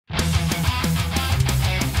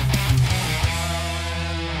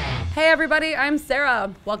Hey everybody, I'm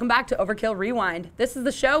Sarah. Welcome back to Overkill Rewind. This is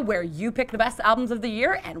the show where you pick the best albums of the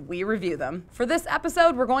year and we review them. For this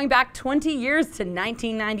episode, we're going back 20 years to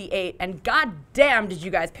 1998, and goddamn did you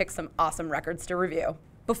guys pick some awesome records to review.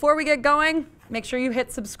 Before we get going, make sure you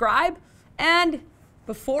hit subscribe, and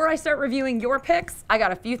before I start reviewing your picks, I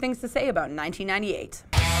got a few things to say about 1998.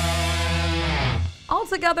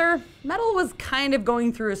 Altogether, metal was kind of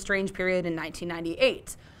going through a strange period in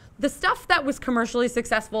 1998. The stuff that was commercially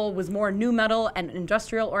successful was more nu metal and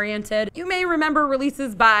industrial oriented. You may remember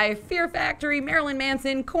releases by Fear Factory, Marilyn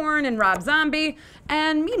Manson, Korn, and Rob Zombie.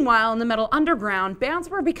 And meanwhile, in the metal underground, bands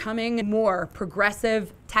were becoming more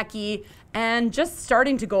progressive, techy, and just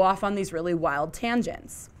starting to go off on these really wild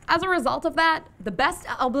tangents. As a result of that, the best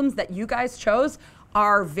albums that you guys chose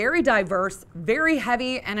are very diverse, very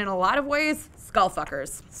heavy, and in a lot of ways,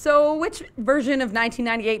 skullfuckers. So which version of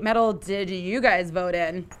 1998 metal did you guys vote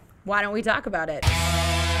in? Why don't we talk about it?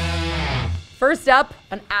 First up,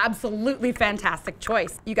 an absolutely fantastic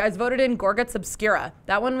choice. You guys voted in Gorguts' Obscura.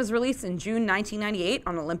 That one was released in June 1998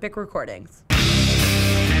 on Olympic Recordings.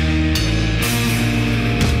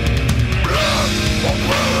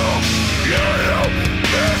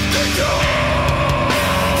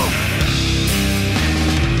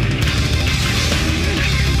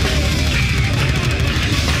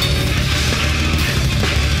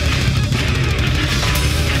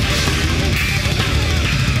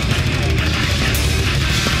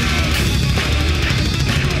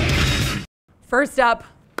 First up,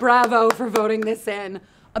 bravo for voting this in.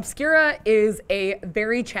 Obscura is a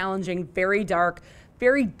very challenging, very dark,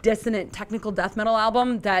 very dissonant technical death metal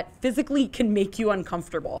album that physically can make you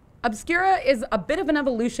uncomfortable. Obscura is a bit of an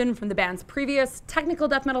evolution from the band's previous technical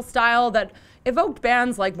death metal style that evoked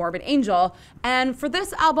bands like Morbid Angel, and for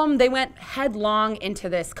this album they went headlong into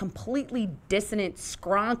this completely dissonant,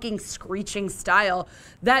 skronking, screeching style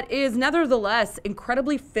that is nevertheless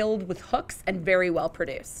incredibly filled with hooks and very well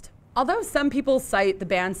produced. Although some people cite the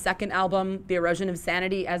band's second album, The Erosion of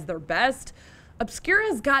Sanity, as their best,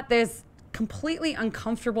 Obscura's got this completely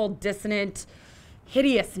uncomfortable, dissonant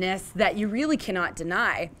hideousness that you really cannot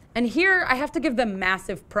deny. And here I have to give them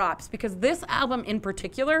massive props because this album in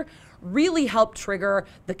particular really helped trigger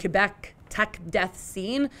the Quebec tech death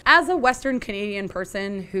scene. As a Western Canadian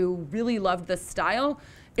person who really loved this style,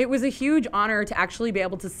 it was a huge honor to actually be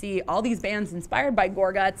able to see all these bands inspired by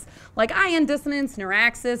Gorguts, like Ion Dissonance,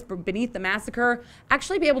 Neuraxis, Beneath the Massacre,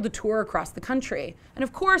 actually be able to tour across the country. And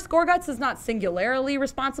of course, Gorguts is not singularly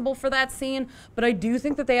responsible for that scene, but I do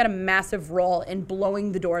think that they had a massive role in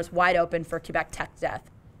blowing the doors wide open for Quebec tech death.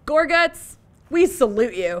 Gorguts, we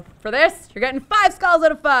salute you. For this, you're getting 5 skulls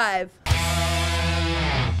out of 5.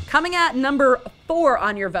 Coming at number 4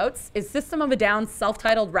 on your votes is System of a Down's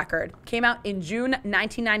self-titled record. Came out in June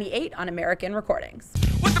 1998 on American Recordings.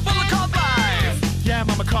 With the bullet called live. Yeah,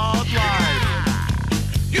 mama called live.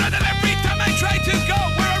 You know that every time I try to go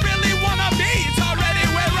where I really wanna be, it's already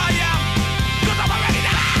where I am. 'Cause I'm already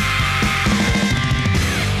there.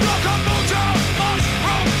 Locomojo,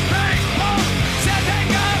 mushroom, baseball,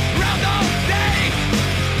 sitting around all day.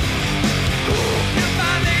 Who can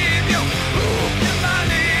believe you? Who can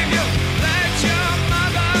believe you? Let your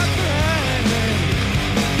mother pray.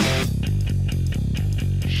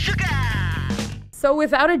 Sugar. So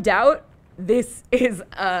without a doubt, this is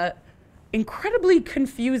a incredibly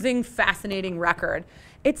confusing, fascinating record.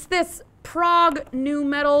 It's this prog, nu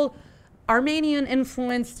metal,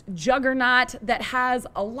 Armenian-influenced juggernaut that has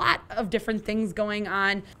a lot of different things going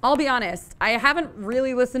on. I'll be honest, I haven't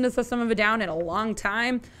really listened to System of a Down in a long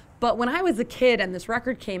time, but when I was a kid and this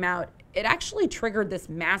record came out, it actually triggered this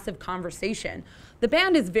massive conversation. The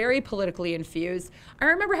band is very politically infused. I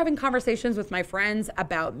remember having conversations with my friends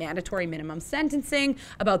about mandatory minimum sentencing,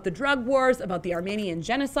 about the drug wars, about the Armenian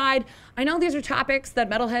genocide. I know these are topics that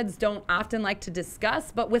metalheads don't often like to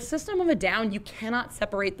discuss, but with System of a Down, you cannot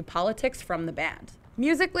separate the politics from the band.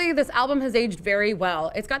 Musically, this album has aged very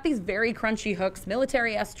well. It's got these very crunchy hooks,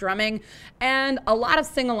 military-esque drumming, and a lot of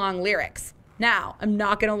sing-along lyrics. Now, I'm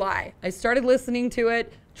not gonna lie, I started listening to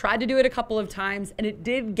it, tried to do it a couple of times, and it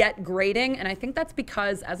did get grating, and I think that's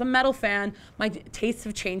because, as a metal fan, my tastes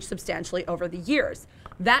have changed substantially over the years.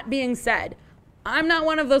 That being said, I'm not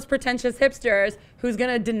one of those pretentious hipsters who's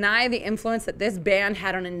gonna deny the influence that this band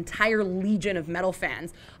had on an entire legion of metal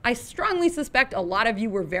fans. I strongly suspect a lot of you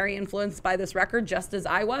were very influenced by this record, just as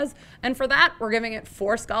I was, and for that, we're giving it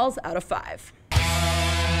 4 skulls out of 5.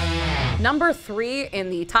 Number 3 in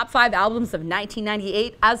the top 5 albums of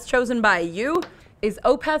 1998, as chosen by you, is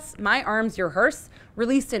Opeth's My Arms, Your Hearse,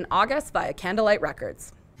 released in August via Candlelight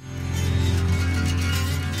Records.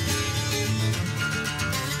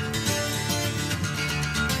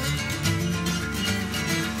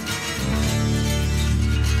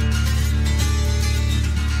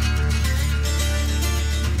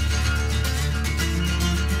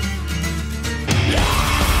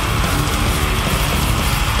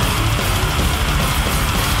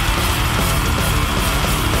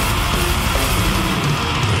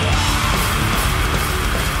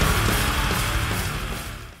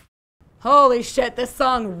 Holy shit, this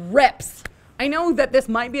song rips. I know that this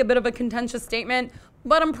might be a bit of a contentious statement,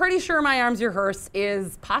 but I'm pretty sure My Arms Your Hearse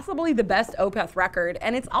is possibly the best Opeth record,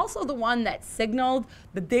 and it's also the one that signaled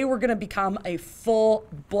that they were gonna become a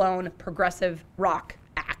full-blown progressive rock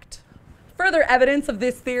act. Further evidence of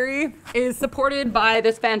this theory is supported by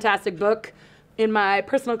this fantastic book in my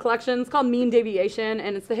personal collection. It's called Mean Deviation,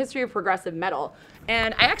 and it's the history of progressive metal.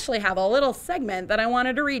 And I actually have a little segment that I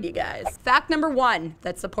wanted to read you guys. Fact number 1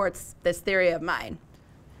 that supports this theory of mine.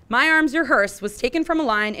 My Arms Your Hearse was taken from a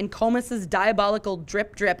line in Comus's diabolical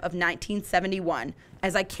Drip Drip of 1971.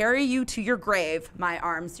 As I carry you to your grave, my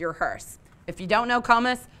arms your hearse. If you don't know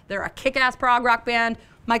Comus, they're a kick-ass prog rock band.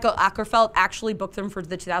 Michael Ackerfeld actually booked them for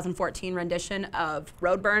the 2014 rendition of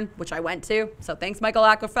Roadburn, which I went to. So thanks, Michael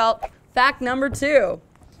Ackerfeld. Fact number 2.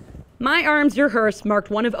 My Arms Your Hearse marked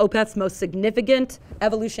one of Opeth's most significant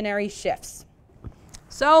evolutionary shifts.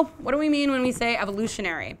 So what do we mean when we say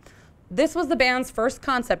evolutionary? This was the band's first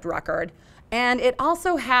concept record, and it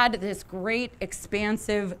also had this great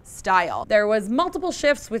expansive style. There was multiple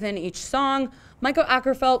shifts within each song. Michael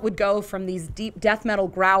Ackerfeld would go from these deep death metal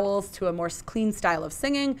growls to a more clean style of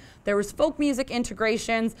singing. There was folk music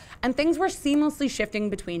integrations, and things were seamlessly shifting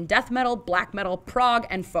between death metal, black metal, prog,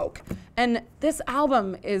 and folk. And this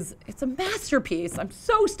album it's a masterpiece. I'm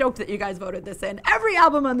so stoked that you guys voted this in. Every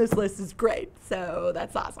album on this list is great, so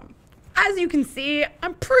that's awesome. As you can see,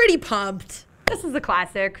 I'm pretty pumped. This is a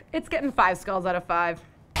classic. It's getting 5 skulls out of 5.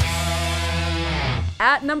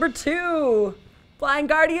 At number 2, Blind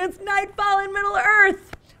Guardian's Nightfall in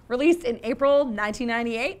Middle-earth, released in April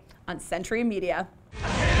 1998 on Century Media.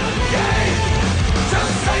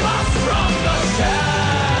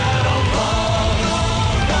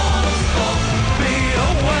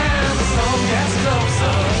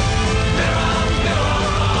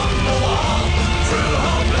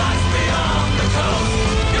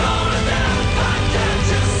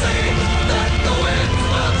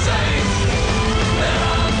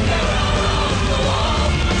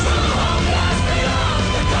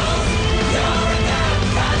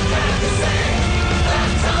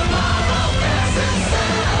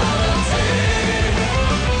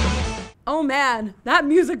 Oh man, that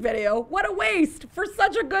music video, what a waste for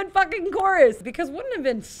such a good fucking chorus, because wouldn't it have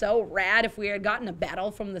been so rad if we had gotten a battle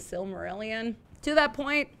from the Silmarillion? To that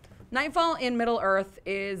point, Nightfall in Middle-earth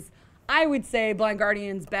is, I would say, Blind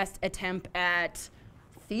Guardian's best attempt at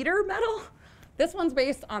theater metal. This one's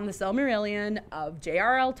based on the Silmarillion of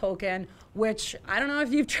J.R.R. Tolkien, which I don't know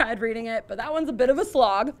if you've tried reading it, but that one's a bit of a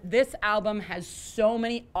slog. This album has so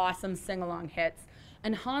many awesome sing-along hits,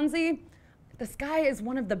 and Hansi, this guy is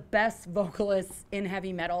one of the best vocalists in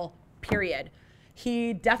heavy metal, period.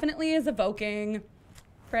 He definitely is evoking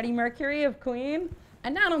Freddie Mercury of Queen.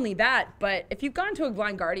 And not only that, but if you've gone to a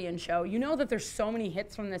Blind Guardian show, you know that there's so many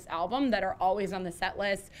hits from this album that are always on the set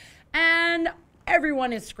list, and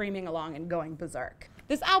everyone is screaming along and going berserk.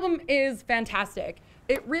 This album is fantastic.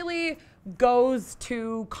 It really goes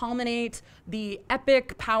to culminate the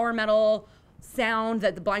epic power metal sound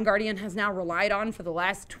that the Blind Guardian has now relied on for the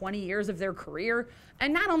last 20 years of their career.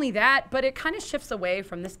 And not only that, but it kind of shifts away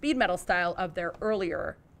from the speed metal style of their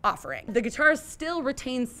earlier offering. The guitars still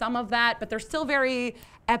retain some of that, but they're still very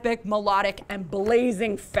epic, melodic, and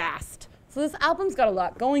blazing fast. So this album's got a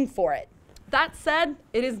lot going for it. That said,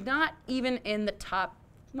 it is not even in the top,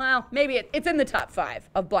 well, maybe it's in the top 5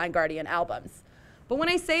 of Blind Guardian albums. But when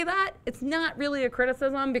I say that, it's not really a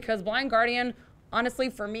criticism, because Blind Guardian, honestly,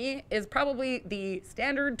 for me, is probably the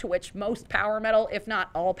standard to which most power metal, if not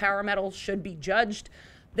all power metal, should be judged.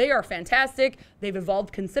 They are fantastic. They've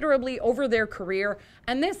evolved considerably over their career.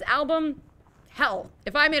 And this album, hell,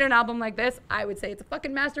 if I made an album like this, I would say it's a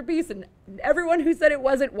fucking masterpiece, and everyone who said it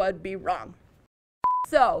wasn't would be wrong.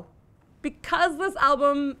 So, because this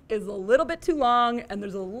album is a little bit too long and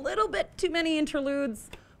there's a little bit too many interludes,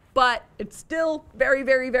 but it's still very,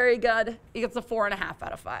 very, very good, it gets a 4.5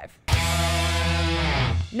 out of 5.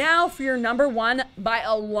 Now for your number 1 by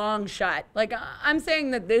a long shot. Like, I'm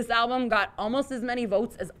saying that this album got almost as many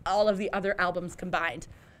votes as all of the other albums combined.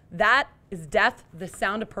 That is Death, The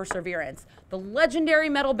Sound of Perseverance, the legendary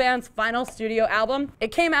metal band's final studio album.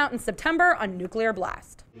 It came out in September on Nuclear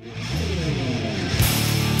Blast.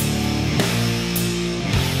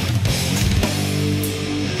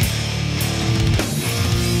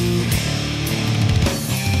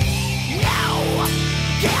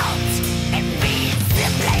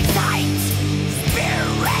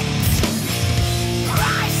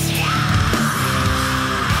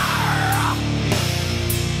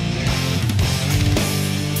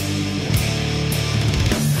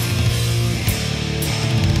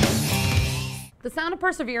 The Sound of of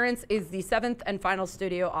Perseverance is the 7th and final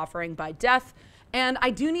studio offering by Death. And I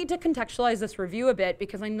do need to contextualize this review a bit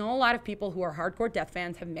because I know a lot of people who are hardcore Death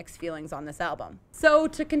fans have mixed feelings on this album. So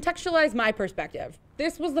to contextualize my perspective,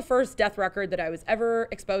 this was the first Death record that I was ever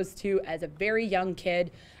exposed to as a very young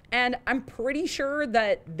kid. And I'm pretty sure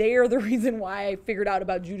that they're the reason why I figured out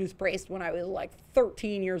about Judas Priest when I was like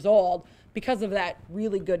 13 years old, because of that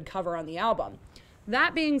really good cover on the album.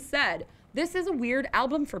 That being said, this is a weird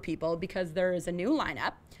album for people because there is a new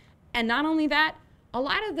lineup. And not only that, a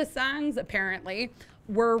lot of the songs, apparently,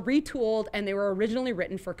 were retooled and they were originally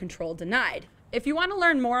written for Control Denied. If you want to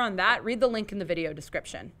learn more on that, read the link in the video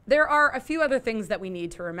description. There are a few other things that we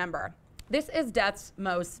need to remember. This is Death's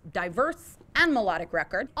most diverse and melodic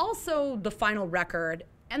record, also the final record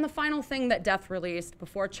and the final thing that Death released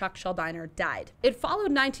before Chuck Schuldiner died. It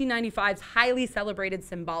followed 1995's highly celebrated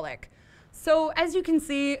Symbolic. So as you can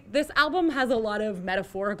see, this album has a lot of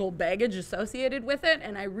metaphorical baggage associated with it,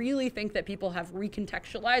 and I really think that people have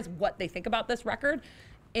recontextualized what they think about this record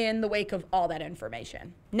in the wake of all that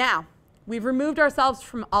information. Now, we've removed ourselves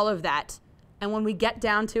from all of that, and when we get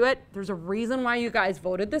down to it, there's a reason why you guys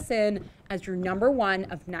voted this in as your #1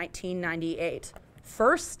 of 1998.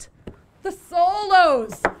 First, the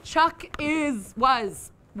solos. Chuck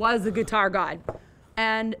was a guitar god,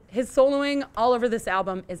 and his soloing all over this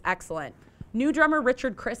album is excellent. New drummer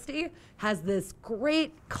Richard Christie has this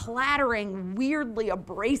great clattering, weirdly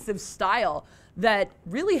abrasive style that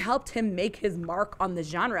really helped him make his mark on the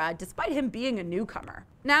genre despite him being a newcomer.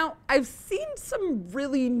 Now, I've seen some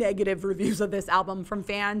really negative reviews of this album from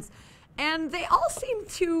fans, and they all seem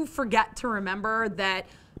to forget to remember that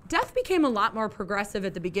Death became a lot more progressive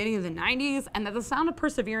at the beginning of the 90s, and that the Sound of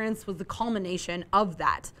Perseverance was the culmination of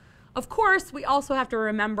that. Of course, we also have to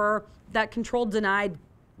remember that Control Denied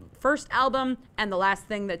first album and the last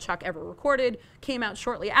thing that Chuck ever recorded came out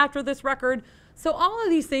shortly after this record, so all of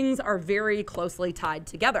these things are very closely tied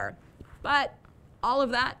together. But all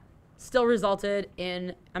of that still resulted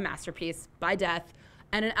in a masterpiece by Death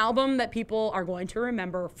and an album that people are going to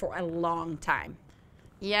remember for a long time.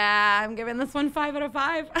 Yeah, I'm giving this one 5 out of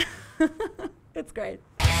 5. It's great.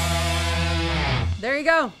 There you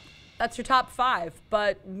go. That's your top 5,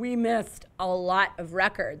 but we missed a lot of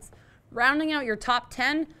records. Rounding out your top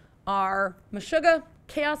 10 are Meshuggah,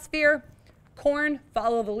 Chaos Sphere, Korn,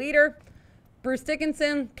 Follow the Leader, Bruce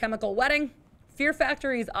Dickinson, Chemical Wedding, Fear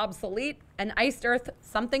Factory's Obsolete, and Iced Earth,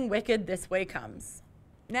 Something Wicked This Way Comes.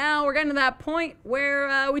 Now we're getting to that point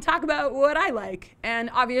where we talk about what I like. And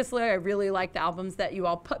obviously I really like the albums that you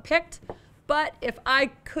all picked, but if I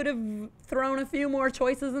could have thrown a few more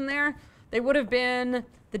choices in there, they would have been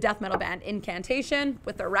the death metal band Incantation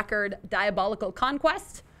with their record Diabolical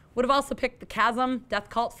Conquest. Would have also picked the Chasm, Death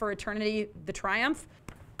Cult for Eternity, The Triumph.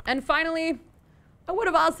 And finally, I would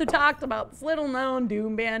have also talked about this little known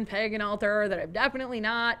doom band Pagan Altar that I've definitely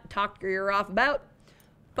not talked your ear off about.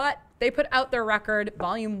 But they put out their record,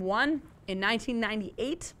 Volume 1, in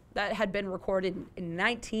 1998. That had been recorded in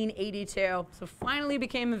 1982, so finally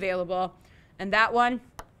became available. And that one,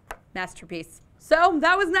 masterpiece. So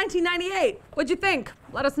that was 1998. What'd you think?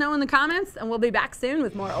 Let us know in the comments, and we'll be back soon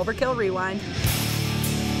with more Overkill Rewind.